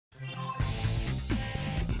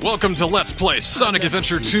Welcome to Let's Play Sonic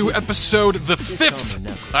Adventure 2, episode the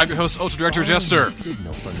 5th. I'm your host, Ultra Director Jester.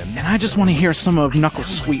 And I just want to hear some of Knuckles'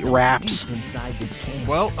 sweet raps.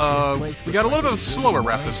 Well, we got a little bit of a slower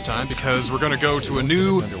rap this time because we're gonna go to a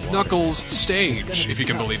new Knuckles stage, if you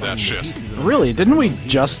can believe that shit. Really? Didn't we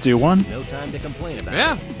just do one?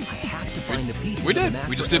 Yeah. We did.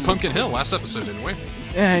 We just did Pumpkin Hill last episode, didn't we?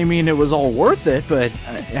 Yeah, I mean, it was all worth it, but,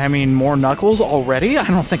 I mean, more Knuckles already? I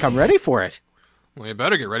don't think I'm ready for it. Well, you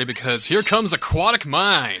better get ready because here comes Aquatic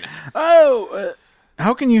Mine. Oh,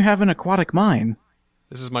 how can you have an aquatic mine?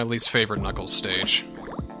 This is my least favorite Knuckles stage.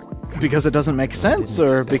 Because it doesn't make sense,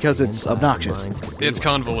 or because it's obnoxious? It's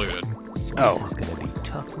convoluted. Oh.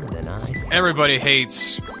 Everybody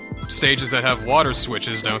hates stages that have water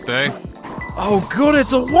switches, don't they? Oh, good,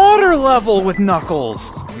 it's a water level with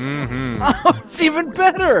Knuckles! Mm-hmm. Oh, it's even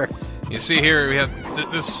better! You see here, we have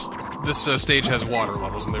this stage has water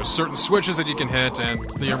levels, and there's certain switches that you can hit, and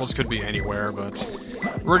the emeralds could be anywhere, but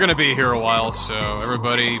we're gonna be here a while, so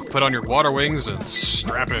everybody put on your water wings and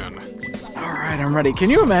strap in. Alright, I'm ready. Can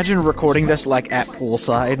you imagine recording this, like, at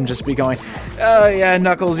poolside and just be going, oh, yeah,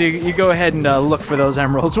 Knuckles, you go ahead and look for those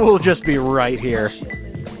emeralds. We'll just be right here.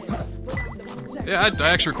 Yeah, I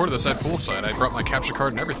actually recorded this at poolside. I brought my capture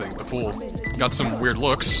card and everything at the pool. Got some weird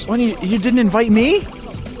looks. When you didn't invite me?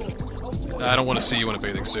 I don't want to see you in a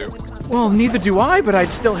bathing suit. Well, neither do I, but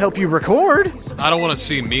I'd still help you record. I don't want to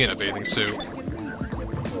see me in a bathing suit.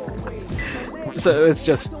 So it's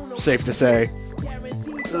just safe to say.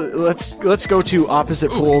 Let's go to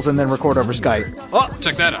opposite pools and then record over Skype. Oh,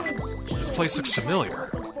 check that out. This place looks familiar.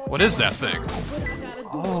 What is that thing?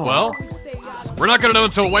 Oh. Well, we're not gonna know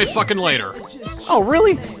until way fucking later. Oh,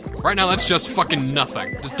 really? Right now, that's just fucking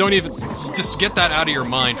nothing. Just get that out of your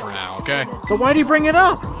mind for now, okay? So why do you bring it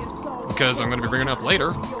up? Because I'm gonna be bringing it up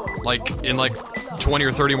later. In 20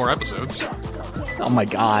 or 30 more episodes. Oh my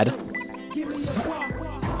god.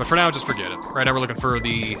 But for now, just forget it. Right now we're looking for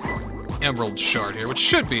the Emerald Shard here, which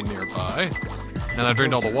should be nearby. Now that I've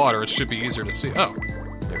drained all the water, it should be easier to see. Oh,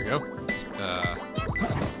 there we go.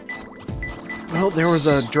 Well, there was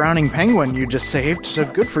a drowning penguin you just saved, so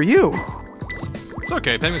good for you. It's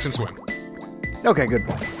okay, penguins can swim. Okay, good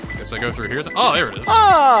point. Guess I go through here. Oh, there it is.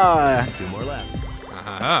 Ah! 2 more left.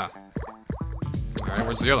 Aha. Alright,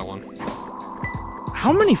 where's the other one?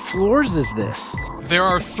 How many floors is this? There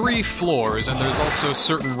are 3 floors, and there's also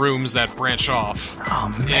certain rooms that branch off. Oh,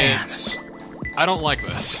 man. I don't like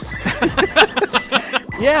this.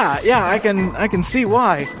 Yeah, I can see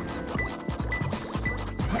why.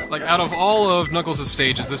 Like, out of all of Knuckles'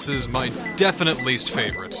 stages, this is my definite least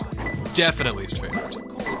favorite. Definite least favorite.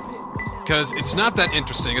 Because it's not that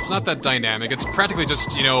interesting, it's not that dynamic, it's practically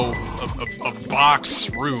just, you know, a box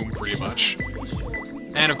room, pretty much.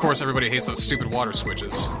 And of course, everybody hates those stupid water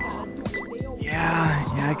switches. Yeah,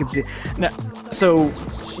 I can see. Now, so,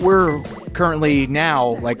 we're currently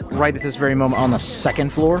now, like, right at this very moment on the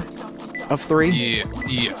second floor of 3? Yeah,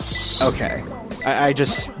 yes. Okay. I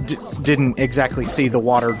just didn't exactly see the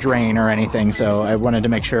water drain or anything, so I wanted to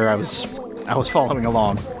make sure I was following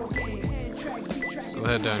along. So we'll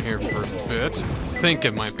head down here for a bit. I think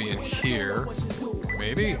it might be in here.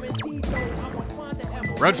 Maybe?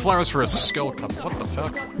 Red flowers for a skull cup. What the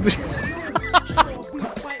fuck?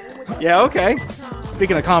 Yeah, okay.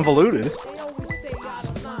 Speaking of convoluted.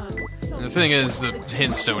 The thing is, the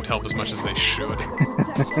hints don't help as much as they should.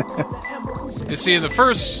 You see, in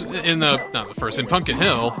Pumpkin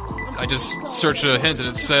Hill, I just search a hint and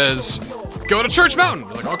it says, go to Church Mountain!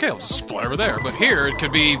 You're like, okay, I'll just fly over there. But here, it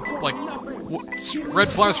could be, like, red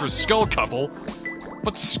flowers for a skull couple.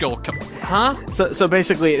 What's skull couple? Huh? So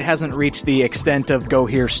basically, it hasn't reached the extent of go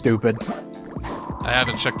here, stupid. I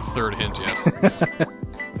haven't checked the 3rd hint yet.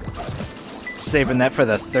 Saving that for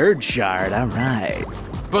the 3rd shard, alright.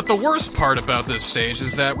 But the worst part about this stage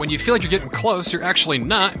is that when you feel like you're getting close, you're actually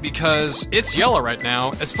not, because it's yellow right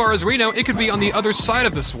now. As far as we know, it could be on the other side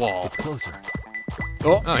of this wall. It's closer.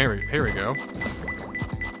 Oh, here we go.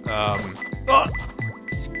 Now,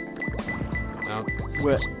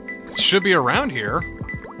 it should be around here.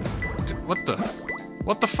 What the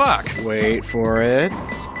fuck? Wait for it.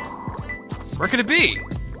 Where could it be?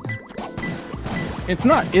 It's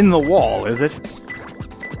not in the wall, is it?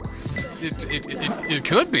 It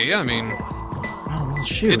could be. I mean, oh well,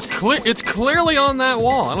 shoot. It's clearly on that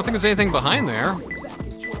wall. I don't think there's anything behind there.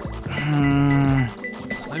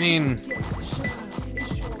 I mean,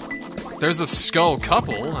 there's a skull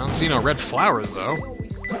couple. I don't see no red flowers though.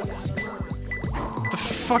 What the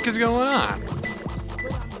fuck is going on?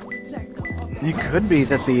 It could be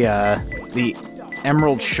that the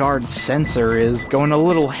Emerald Shard sensor is going a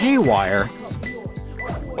little haywire.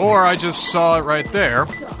 Or I just saw it right there.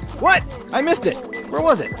 What? I missed it. Where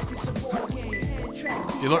was it?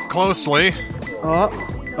 You look closely. I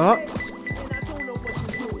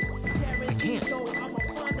can't.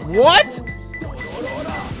 What?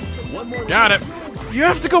 Got it. You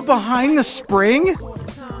have to go behind the spring?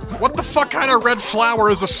 What the fuck kind of red flower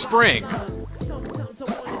is a spring?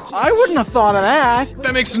 I wouldn't have thought of that.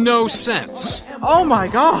 That makes no sense. Oh my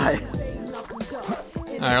god.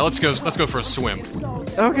 Alright, let's go for a swim.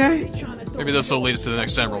 Okay. Maybe this will lead us to the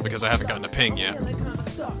next emerald because I haven't gotten a ping yet.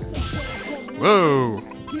 Whoa!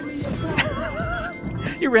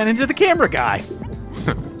 You ran into the camera guy.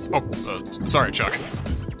 Sorry, Chuck.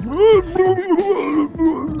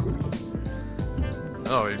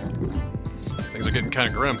 Oh, things are getting kind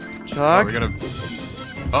of grim. Chuck? Oh, we gotta...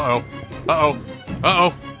 Uh-oh. Uh-oh.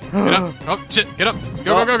 Uh-oh. Get up. Oh, shit. Get up.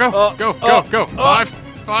 Go, go, go, go. Go, go, go. 5,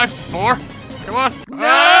 4. Come on.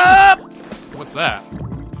 Ah! What's that?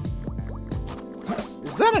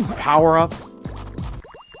 Is that a power-up?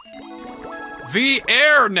 The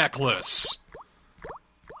air necklace.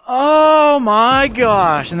 Oh my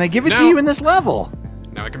gosh, and they give it to Now- you in this level.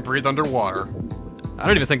 Now I can breathe underwater. I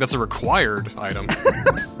don't even think that's a required item.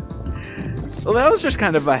 Well, that was just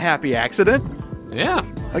kind of a happy accident. Yeah.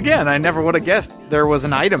 Again, I never would have guessed there was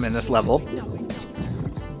an item in this level.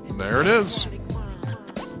 There it is.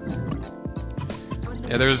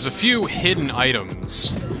 Yeah, there's a few hidden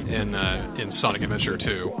items in Sonic Adventure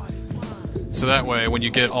 2. So that way, when you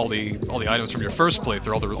get all the items from your first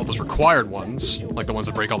playthrough, all those required ones, like the ones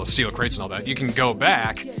that break all the steel crates and all that, you can go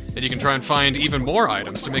back and you can try and find even more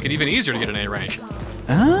items to make it even easier to get an A rank.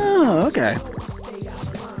 Oh, okay.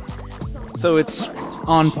 So it's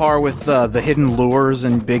on par with the hidden lures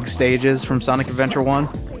and big stages from Sonic Adventure 1?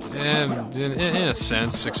 And in a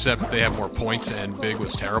sense, except they have more points and Big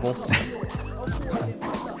was terrible.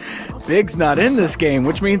 Big's not in this game,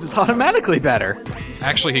 which means it's automatically better.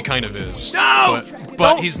 Actually, he kind of is. No!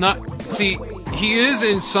 But he's not... See, he is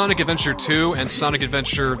in Sonic Adventure 2 and Sonic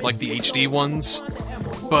Adventure, like, the HD ones,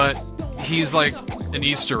 but he's like an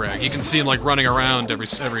Easter egg. You can see him, like, running around every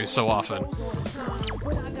so often.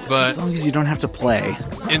 But As long as you don't have to play.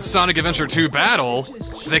 in Sonic Adventure 2 Battle,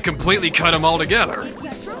 they completely cut him all together.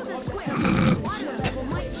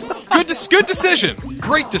 Good decision.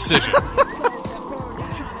 Great decision.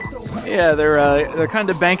 Yeah, they're kind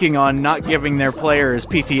of banking on not giving their players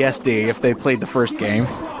PTSD if they played the first game.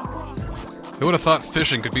 Who would have thought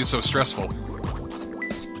fishing could be so stressful?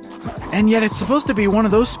 And yet it's supposed to be one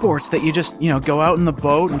of those sports that you just, go out in the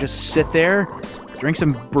boat and just sit there, drink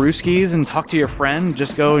some brewskis and talk to your friend,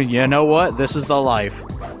 just go, you know what, this is the life.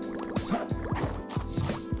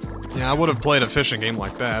 Yeah, I would have played a fishing game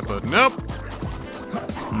like that, but nope.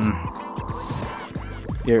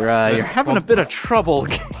 You're having a bit of trouble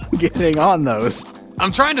getting on those.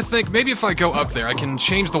 I'm trying to think, maybe if I go up there, I can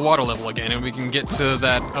change the water level again and we can get to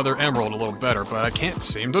that other emerald a little better, but I can't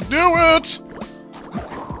seem to do it!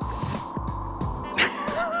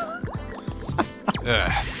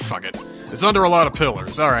 Fuck it. It's under a lot of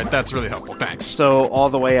pillars. Alright, that's really helpful, thanks. So, all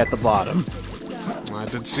the way at the bottom. I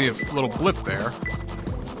did see a little blip there.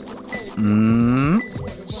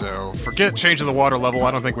 So, forget changing the water level,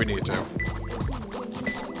 I don't think we need to.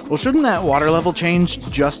 Well, shouldn't that water level change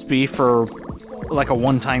just be for, like, a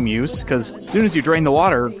one-time use? Because as soon as you drain the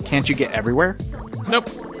water, can't you get everywhere? Nope.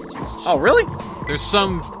 Oh, really? There's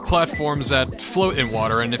some platforms that float in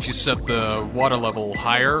water, and if you set the water level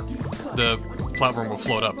higher, the platform will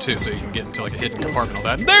float up too, so you can get into like a hidden compartment and all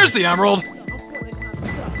that. And there's the emerald!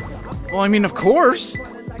 Well, I mean, of course.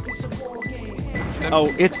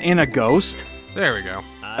 Oh, it's in a ghost? There we go.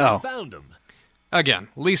 I found him. Again,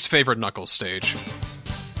 least favorite Knuckles stage.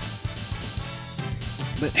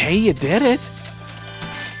 But hey, you did it.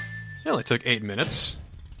 It only took 8 minutes.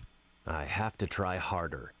 I have to try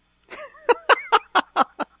harder.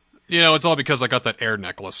 You know, it's all because I got that air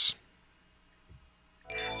necklace.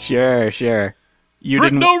 Sure. You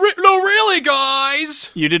didn't. No, really,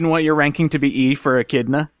 guys! You didn't want your ranking to be E for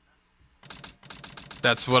Echidna?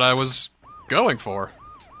 That's what I was going for.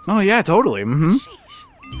 Oh yeah, totally. Mm-hmm. Sheesh.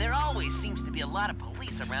 There always seems to be a lot of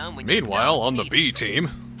police around when Meanwhile, you on the don't B need team,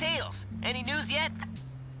 Tails, any news yet?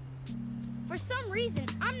 For some reason,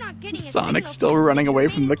 I'm not getting a Sonic's signal still from running away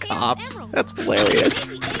 6 from the damn cops. emeralds. That's hilarious.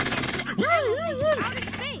 Maybe the emeralds into outer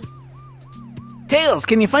space. Tails,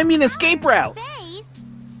 can you find me an escape route? Space?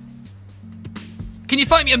 can you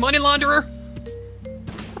find me a money launderer?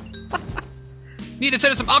 Need to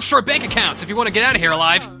set up some offshore bank accounts if you want to get out of here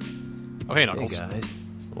alive. Oh, hey, Hey Knuckles. guys,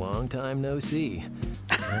 long time no see.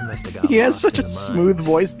 I must have got He has lost such in a the smooth mines.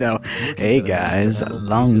 voice now. Hey guys,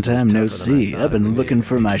 long time no see. I've been looking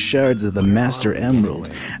for my shards of the Master Emerald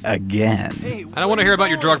again. I don't want to hear about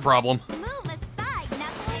your drug problem. Move aside,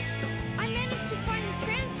 Knuckles. I managed to find the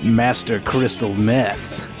transfer Master Crystal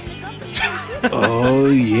Meth. Oh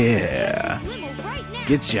yeah. limo right now.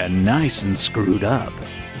 Gets ya nice and screwed up.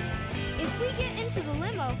 If we get into the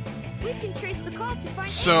limo, we can trace the call to find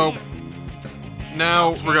So, Eggman.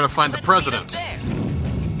 now we're gonna find the Let's meet up president.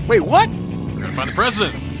 there. Wait, what? We're gonna find the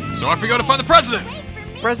president. So off we go to find the president.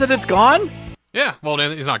 President's gone? Yeah, well,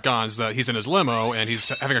 he's not gone. He's in his limo, and he's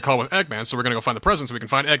having a call with Eggman, so we're gonna go find the president so we can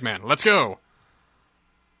find Eggman. Let's go!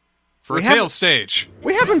 For We a haven't- Tails stage.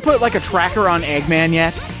 We haven't put like a tracker on Eggman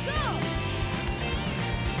yet.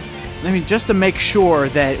 I mean, just to make sure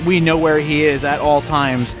that we know where he is at all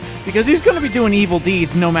times, because he's going to be doing evil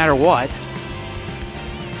deeds no matter what.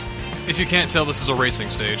 If you can't tell, this is a racing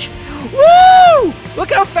stage. Woo!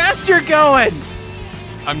 Look how fast you're going!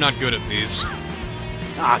 I'm not good at these.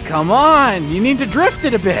 Ah, come on! You need to drift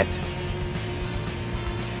it a bit.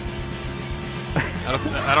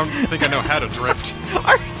 I don't think I know how to drift.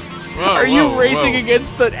 Are, Whoa, are you whoa, racing whoa.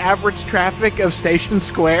 against the average traffic of Station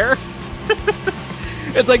Square?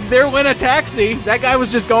 It's like there went a taxi. That guy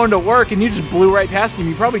was just going to work, and you just blew right past him.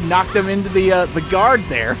 You probably knocked him into the guard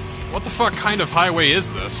there. What the fuck kind of highway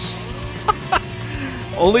is this?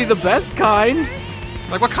 Only the best kind.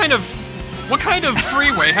 Like, what kind of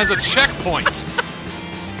freeway has a checkpoint?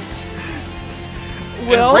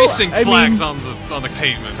 Well, and racing I flags mean, on the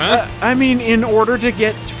pavement, huh? I mean, in order to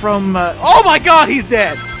get from... oh my god, he's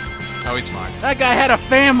dead! Oh, he's fine. That guy had a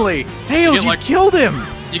family. Tails, get, you like- killed him.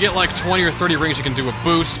 You get like 20 or 30 rings, you can do a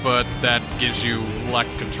boost, but that gives you lack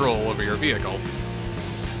of control over your vehicle.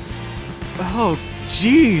 Oh,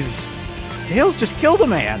 jeez. Tails just killed a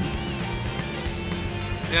man.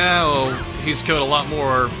 Yeah, well, he's killed a lot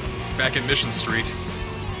more back in Mission Street.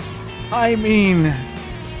 I mean...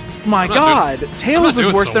 My I'm not god, doing- I'm Tails not is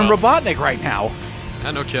doing worse so than well. Robotnik right now.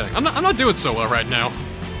 Yeah, no kidding. I'm not doing so well right now.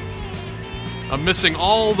 I'm missing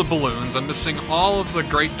all the balloons. I'm missing all of the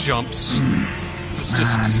great jumps. This is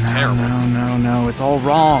just terrible. No, it's all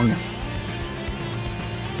wrong. A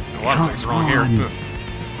lot of things wrong here. Come on. Ugh.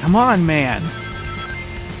 Come on, man.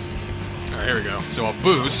 Alright, here we go. So I'll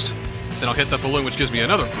boost, then I'll hit that balloon, which gives me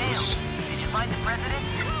another boost. Did you find the president?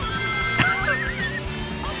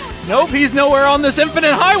 Nope, he's nowhere on this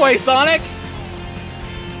infinite highway, Sonic.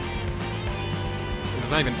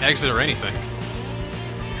 There's not even an exit or anything.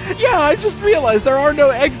 Yeah, I just realized there are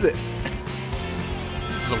no exits.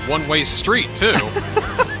 This is a one-way street, too.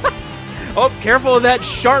 Oh, careful of that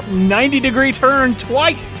sharp 90-degree turn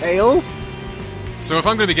twice, Tails. So if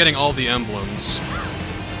I'm going to be getting all the emblems,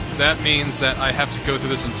 that means that I have to go through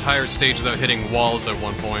this entire stage without hitting walls at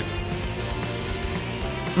one point.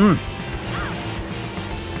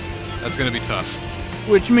 That's going to be tough.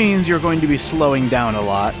 Which means you're going to be slowing down a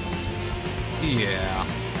lot. Yeah.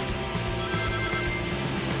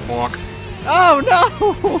 Walk. Oh,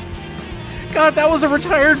 no! God, that was a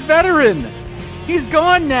retired veteran. He's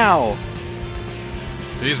gone now.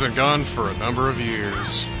 He's been gone for a number of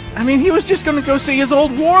years. I mean, he was just going to go see his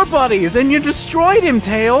old war buddies, and you destroyed him,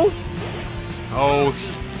 Tails. Oh,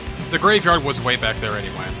 the graveyard was way back there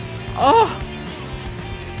anyway. Oh.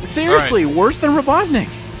 Seriously, worse than Robotnik.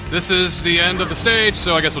 This is the end of the stage,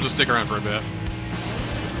 so I guess we'll just stick around for a bit.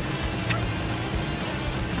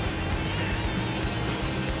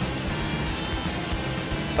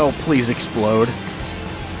 Oh, please explode.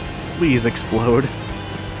 Please explode.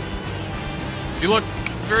 If you look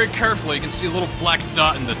very carefully, you can see a little black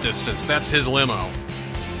dot in the distance. That's his limo.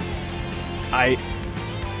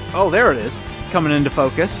 Oh, there it is. It's coming into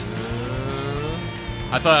focus.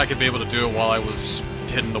 I thought I could be able to do it while I was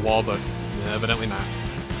hitting the wall, but evidently not.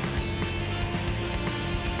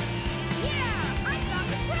 Yeah, I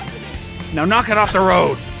found the president. Now knock it off the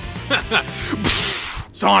road.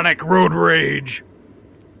 Sonic Road Rage.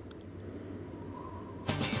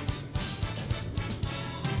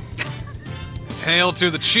 Hail to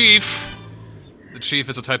the Chief! The Chief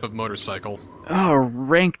is a type of motorcycle. Oh,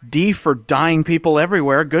 rank D for dying people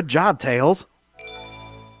everywhere. Good job, Tails.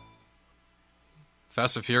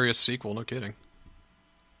 Fast and Furious sequel, no kidding.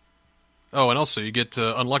 Oh, and also you get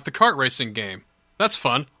to unlock the kart racing game. That's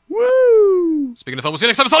fun. Woo! Speaking of fun, we'll see you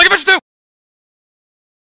next time on Sonic Adventure 2!